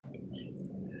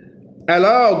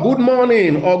Hello, good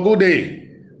morning or good day.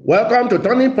 Welcome to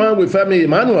Turning Point with Femi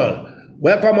Emmanuel.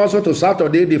 Welcome also to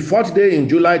Saturday, the fourth day in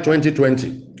July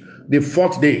 2020. The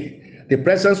fourth day. The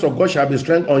presence of God shall be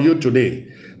strength on you today.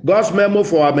 God's memo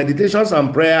for our meditations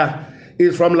and prayer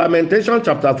is from Lamentation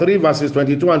chapter 3, verses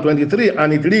 22 and 23,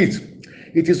 and it reads,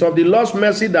 "It is of the Lord's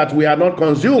mercy that we are not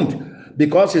consumed,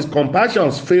 because his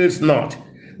compassions fails not.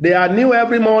 They are new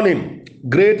every morning.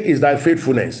 Great is thy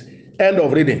faithfulness." End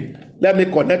of reading. Let me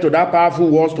connect to that powerful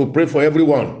words to pray for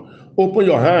everyone. Open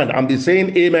your hand and be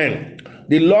saying amen.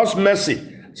 The Lord's mercy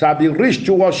shall be rich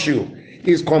towards you.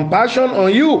 His compassion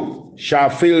on you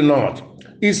shall fail not.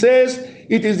 He says,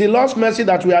 it is the Lord's mercy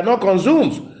that we are not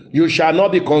consumed. You shall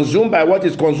not be consumed by what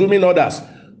is consuming others.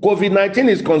 COVID-19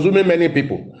 is consuming many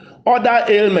people. Other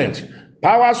ailments,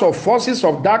 powers of forces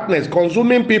of darkness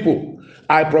consuming people.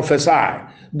 I prophesy,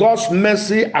 God's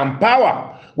mercy and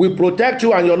power will protect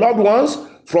you and your loved ones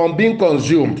from being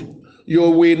consumed. You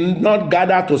will not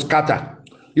gather to scatter.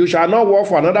 You shall not work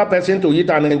for another person to eat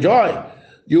and enjoy.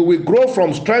 You will grow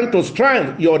from strength to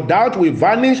strength. Your doubt will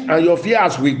vanish and your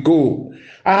fears will go.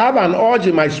 I have an urge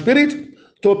in my spirit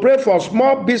to pray for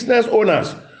small business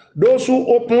owners, those who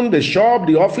open the shop,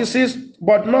 the offices,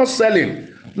 but not selling.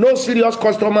 No serious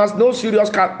customers, no serious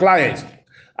clients.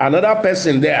 Another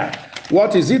person there.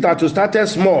 What is it that you started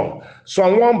small?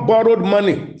 Someone borrowed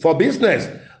money for business,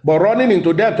 but running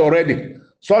into debt already.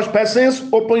 Such persons,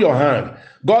 open your hand.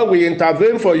 God will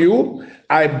intervene for you.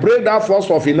 I break that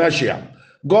force of inertia.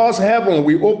 God's heaven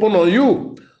will open on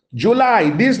you.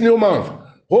 July, this new month,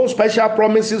 hold special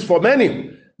promises for many.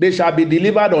 They shall be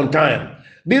delivered on time.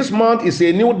 This month is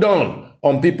a new dawn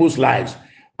on people's lives.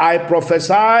 I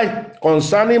prophesy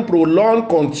concerning prolonged,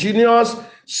 continuous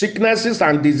sicknesses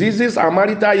and diseases and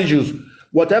marital issues.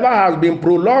 Whatever has been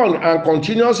prolonged and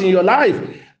continuous in your life,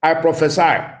 I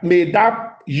prophesy, may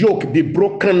that yoke be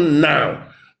broken now.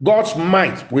 God's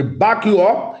might will back you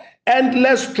up.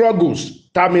 Endless struggles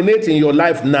terminate in your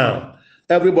life now.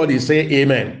 Everybody say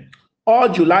amen. All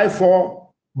July 4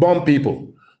 born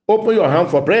people, open your hand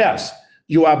for prayers.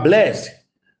 You are blessed.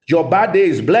 Your birthday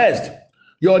is blessed.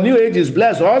 Your new age is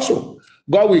blessed also.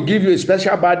 God will give you a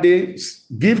special birthday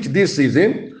gift this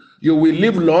season. You will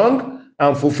live long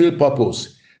and fulfill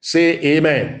purpose. Say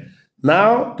amen.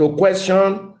 Now to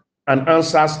question and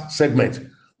answers segment.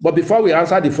 But before we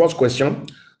answer the first question,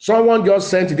 someone just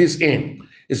sent this in.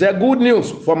 He said, good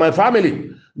news for my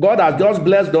family. God has just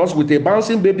blessed us with a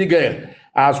bouncing baby girl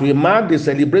as we mark the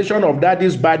celebration of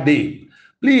daddy's birthday.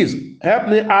 Please help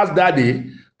me ask daddy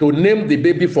to name the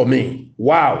baby for me.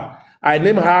 Wow. I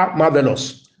name her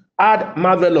Marvelous. Add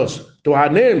Marvelous to her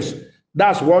names.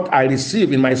 That's what I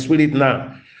receive in my spirit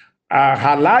now.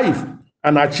 Her life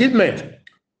and achievement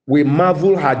will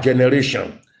marvel her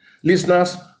generation.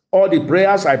 Listeners, all the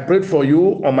prayers I prayed for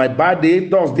you on my birthday,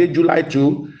 Thursday, July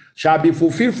 2, shall be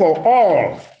fulfilled for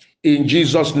all in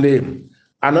Jesus' name.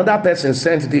 Another person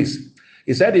sent this.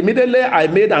 He said, immediately I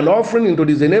made an offering into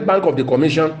the Zenith Bank of the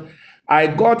Commission. I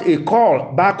got a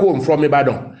call back home from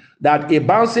Ibadan that a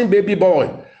bouncing baby boy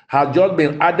has just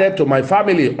been added to my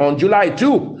family on July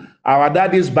 2, our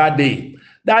daddy's birthday.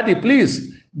 Daddy,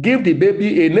 please give the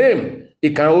baby a name.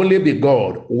 It can only be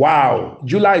God. Wow.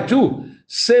 July 2,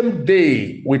 same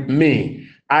day with me.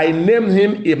 I named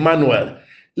him Emmanuel.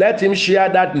 Let him share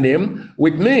that name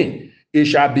with me. It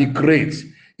shall be great.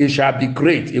 It shall be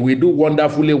great. It will do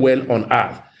wonderfully well on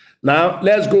earth. Now,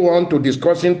 let's go on to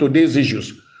discussing today's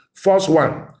issues. First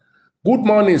one. Good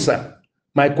morning, sir.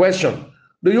 My question.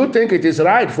 Do you think it is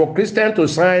right for Christians to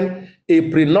sign a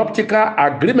prenuptial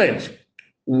agreement?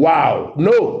 Wow.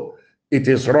 No, it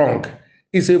is wrong.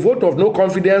 It's a vote of no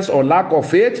confidence or lack of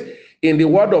faith in the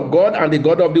word of God and the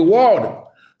God of the world.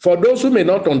 For those who may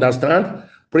not understand,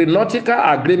 prenuptial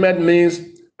agreement means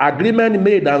agreement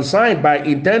made and signed by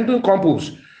intending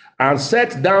couples and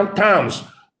set down terms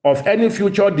of any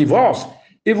future divorce,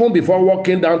 even before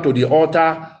walking down to the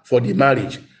altar for the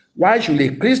marriage. Why should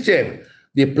a Christian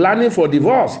be planning for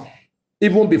divorce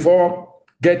even before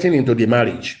getting into the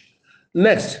marriage?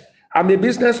 Next, I'm a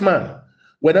businessman.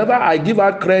 Whenever I give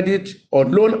out credit or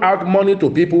loan out money to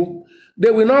people,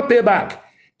 they will not pay back.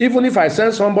 Even if I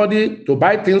send somebody to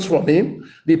buy things from him,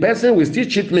 the person will still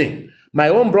cheat me. My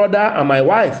own brother and my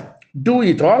wife do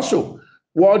it also.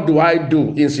 What do I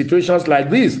do in situations like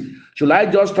this? Should I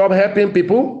just stop helping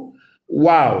people?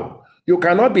 Wow. You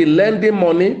cannot be lending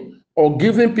money or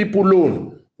giving people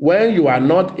loan when you are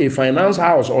not a finance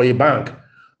house or a bank.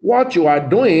 What you are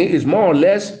doing is more or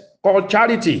less called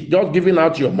charity, just giving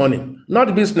out your money,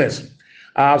 not business.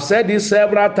 I've said this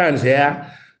several times here.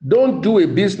 Don't do a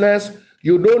business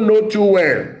you don't know too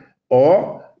well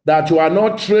or that you are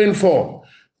not trained for.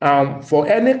 For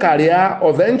any career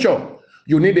or venture,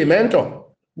 you need a mentor.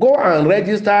 Go and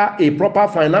register a proper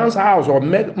finance house or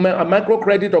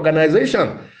microcredit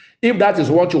organization if that is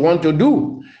what you want to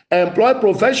do. Employ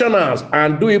professionals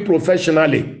and do it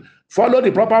professionally. Follow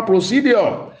the proper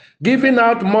procedure. Giving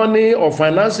out money or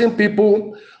financing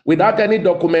people without any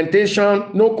documentation,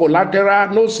 no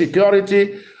collateral, no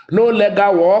security, no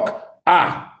legal work.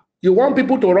 You want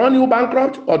people to run you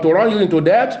bankrupt or to run you into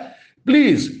debt?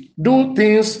 Please do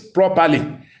things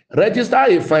properly. Register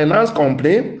a finance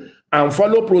company and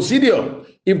follow procedure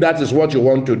if that is what you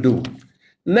want to do.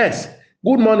 Next,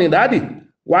 good morning, Daddy.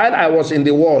 While I was in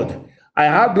the world, I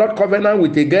had blood covenant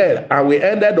with a girl and we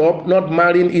ended up not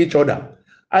marrying each other.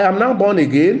 I am now born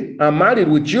again and married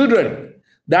with children.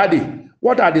 Daddy,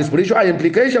 what are the spiritual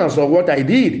implications of what I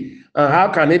did and how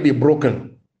can it be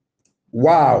broken?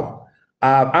 Wow.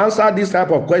 I've answered this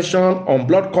type of question on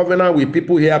blood covenant with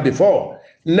people here before.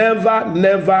 Never,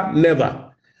 never, never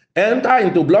enter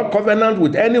into blood covenant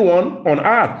with anyone on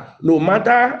earth, no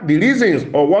matter the reasons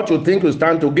or what you think you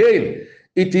stand to gain.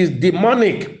 It is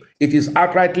demonic. It is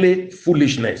outrightly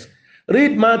foolishness.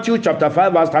 Read Matthew chapter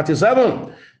 5 verse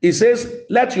 37. It says,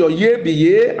 let your yea be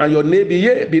yea and your nay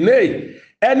be nay.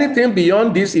 Anything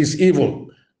beyond this is evil.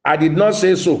 I did not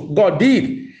say so. God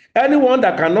did. Anyone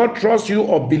that cannot trust you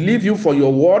or believe you for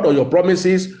your word or your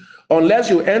promises, unless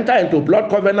you enter into blood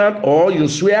covenant or you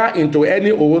swear into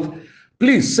any oath,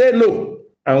 please say no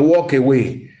and walk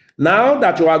away. Now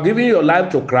that you are giving your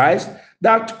life to Christ,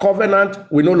 that covenant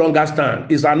will no longer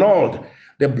stand. It's annulled.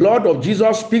 The blood of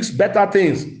Jesus speaks better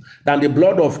things than the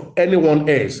blood of anyone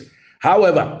else.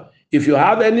 However, if you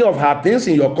have any of her things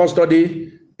in your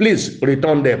custody, please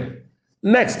return them.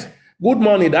 Next, good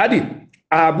morning, Daddy.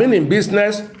 I have been in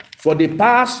business for the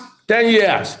past 10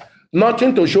 years.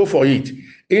 Nothing to show for it.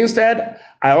 Instead,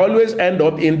 I always end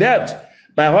up in debt.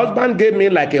 My husband gave me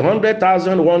like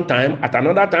 100,000 one time, at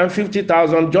another time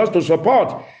 50,000 just to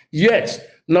support. Yet,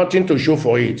 nothing to show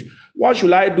for it. What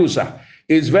should I do, sir?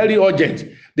 It's very urgent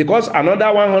because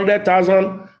another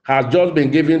 100,000 has just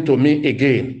been given to me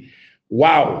again.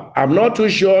 Wow, I'm not too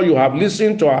sure you have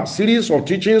listened to our series of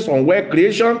teachings on wealth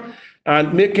creation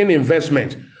and making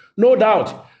investment. No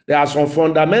doubt, there are some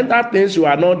fundamental things you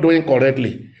are not doing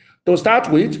correctly. To start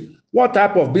with, what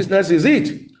type of business is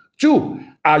it? 2,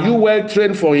 are you well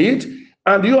trained for it?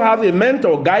 And do you have a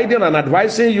mentor guiding and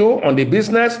advising you on the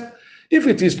business? If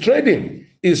it is trading,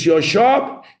 is your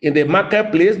shop in the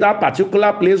marketplace, that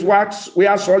particular place where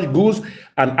such goods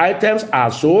and items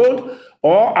are sold?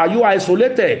 Or are you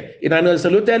isolated in an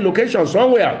isolated location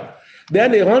somewhere?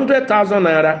 Then 100,000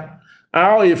 naira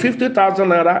or 50,000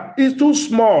 naira is too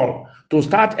small to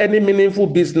start any meaningful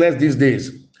business these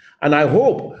days. And I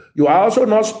hope you are also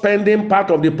not spending part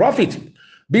of the profit.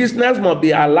 Business must be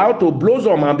allowed to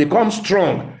blossom and become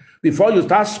strong before you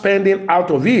start spending out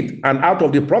of it and out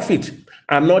of the profit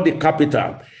and not the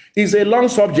capital. It's a long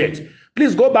subject.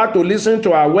 Please go back to listen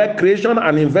to our wealth creation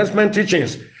and investment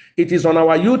teachings. It is on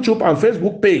our YouTube and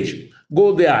Facebook page.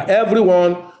 Go there.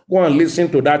 Everyone, go and listen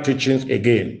to that teachings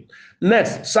again.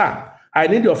 Next, sir, I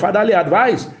need your fatherly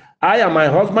advice. I and my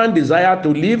husband desire to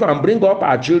live and bring up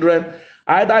our children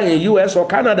either in US or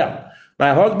Canada.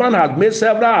 My husband has made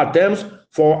several attempts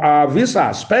for our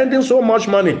visa, spending so much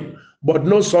money, but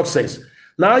no success.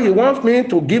 Now he wants me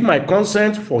to give my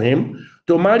consent for him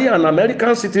to marry an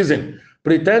American citizen,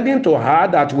 pretending to her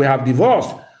that we have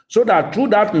divorced, so that through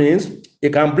that means he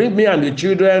can bring me and the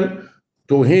children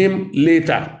to him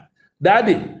later.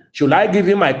 Daddy, should I give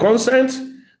him my consent?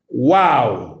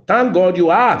 Wow, thank God you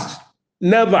asked.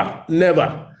 Never,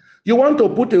 never. You want to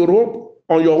put a rope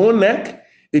on your own neck?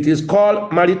 It is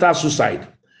called marital suicide.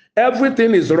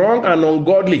 Everything is wrong and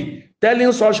ungodly,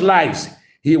 telling such lies.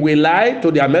 He will lie to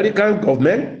the American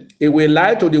government, he will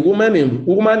lie to the woman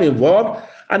involved,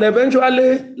 and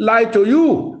eventually lie to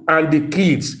you and the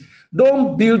kids.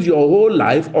 Don't build your whole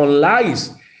life on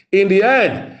lies. In the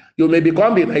end, you may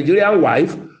become the Nigerian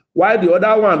wife, while the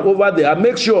other one over there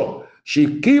makes sure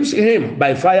she keeps him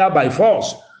by fire, by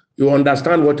force. You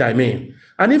understand what I mean?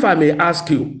 And if I may ask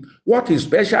you, what is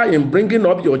special in bringing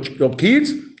up your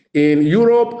kids in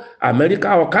Europe,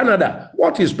 America, or Canada?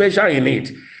 What is special in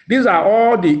it? These are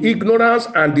all the ignorance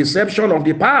and deception of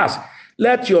the past.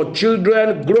 Let your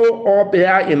children grow up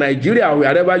here in Nigeria,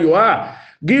 wherever you are.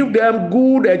 Give them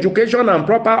good education and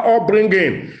proper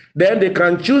upbringing. Then they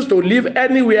can choose to live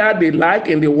anywhere they like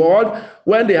in the world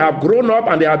when they have grown up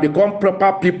and they have become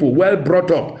proper people, well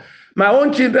brought up. My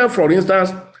own children, for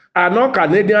instance, are not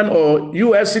Canadian or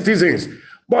US citizens.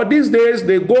 But these days,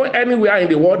 they go anywhere in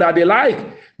the world that they like.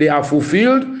 They are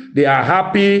fulfilled, they are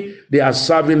happy, they are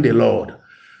serving the Lord.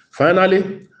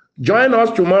 Finally, Join us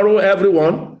tomorrow,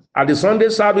 everyone, at the Sunday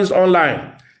service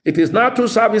online. It is now 2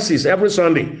 services every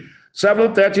Sunday,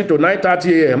 7:30 to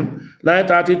 9:30 a.m.,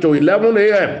 9:30 to 11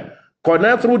 a.m.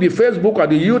 Connect through the Facebook or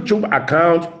the YouTube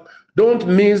account. Don't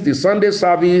miss the Sunday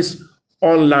service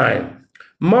online.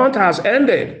 Month has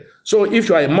ended. So if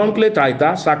you are a monthly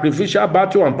tither, sacrificial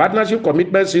battle and partnership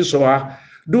commitment CSOA,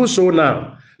 do so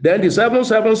now. Then the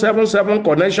 7777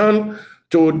 connection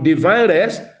to divine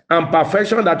rest and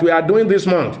perfection that we are doing this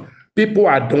month, people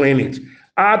are doing it.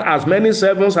 Add as many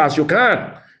sevens as you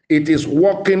can. It is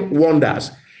working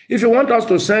wonders. If you want us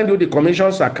to send you the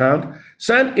commissions account,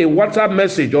 send a WhatsApp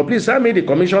message, or please send me the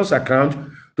commissions account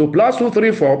to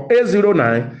 +234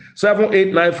 809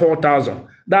 7894 4000.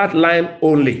 That line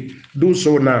only. Do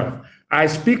so now. I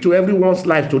speak to everyone's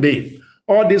life today.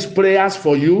 All these prayers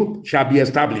for you shall be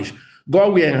established.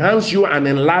 God will enhance you and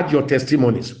enlarge your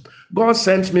testimonies. God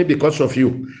sent me because of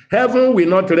you. Heaven will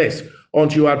not rest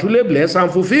until you are truly blessed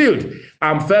and fulfilled.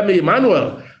 I'm Femi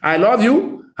Emmanuel. I love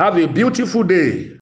you. Have a beautiful day.